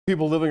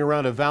People living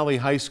around a Valley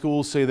High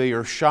School say they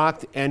are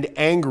shocked and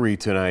angry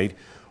tonight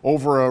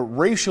over a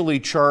racially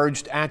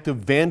charged act of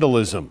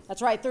vandalism.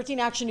 That's right. 13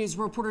 Action News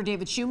reporter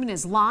David Schumann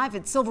is live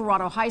at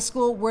Silverado High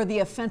School where the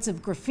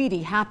offensive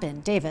graffiti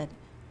happened. David.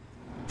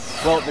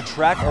 Well, the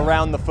track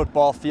around the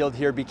football field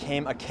here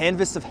became a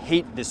canvas of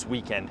hate this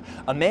weekend.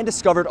 A man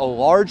discovered a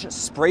large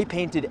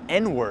spray-painted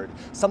N-word,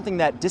 something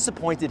that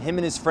disappointed him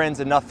and his friends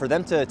enough for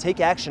them to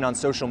take action on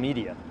social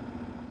media.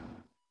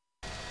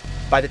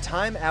 By the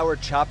time our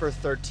Chopper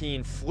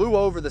 13 flew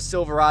over the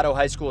Silverado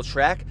High School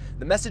track,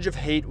 the message of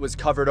hate was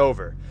covered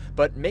over.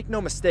 But make no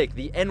mistake,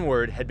 the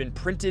N-word had been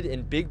printed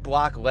in big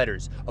block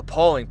letters,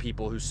 appalling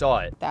people who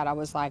saw it. That I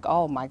was like,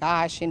 oh my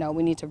gosh,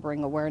 we need to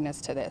bring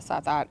awareness to this. I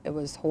thought it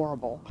was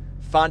horrible.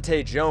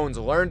 Fonte Jones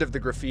learned of the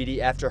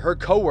graffiti after her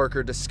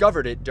coworker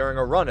discovered it during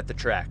a run at the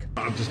track.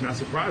 I'm just not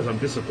surprised. I'm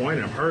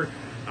disappointed. I'm hurt.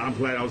 I'm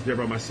glad I was there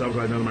by myself.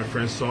 Glad none of my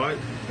friends saw it.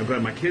 I'm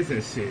glad my kids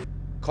didn't see it.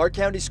 Clark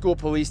County School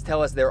Police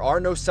tell us there are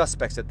no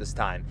suspects at this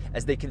time,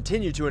 as they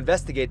continue to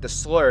investigate the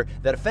slur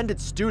that offended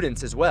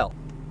students as well.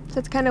 So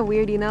it's kind of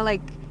weird,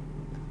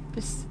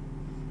 just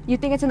you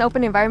think it's an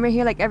open environment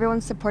here, like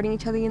everyone's supporting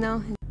each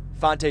other,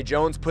 Fonte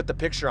Jones put the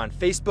picture on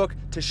Facebook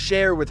to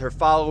share with her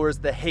followers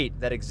the hate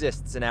that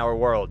exists in our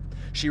world.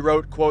 She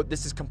wrote, quote,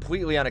 "This is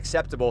completely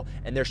unacceptable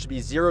and there should be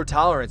zero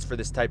tolerance for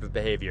this type of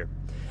behavior."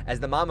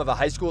 As the mom of a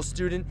high school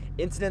student,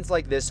 incidents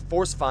like this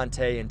force Fonte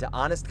into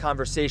honest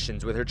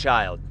conversations with her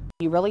child.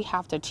 You really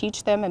have to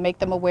teach them and make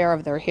them aware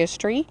of their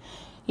history,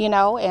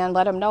 and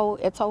let them know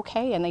it's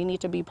okay and they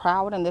need to be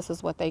proud and this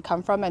is what they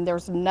come from and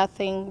there's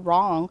nothing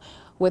wrong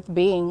with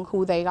being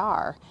who they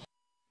are.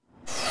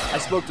 I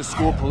spoke to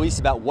school police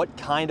about what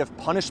kind of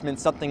punishment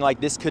something like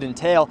this could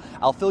entail.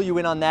 I'll fill you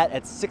in on that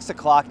at 6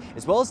 o'clock,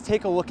 as well as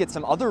take a look at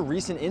some other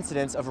recent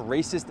incidents of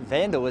racist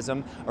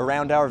vandalism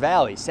around our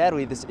valley.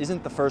 Sadly, this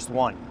isn't the first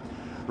one.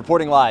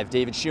 Reporting live,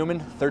 David Schumann,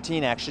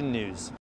 13 Action News.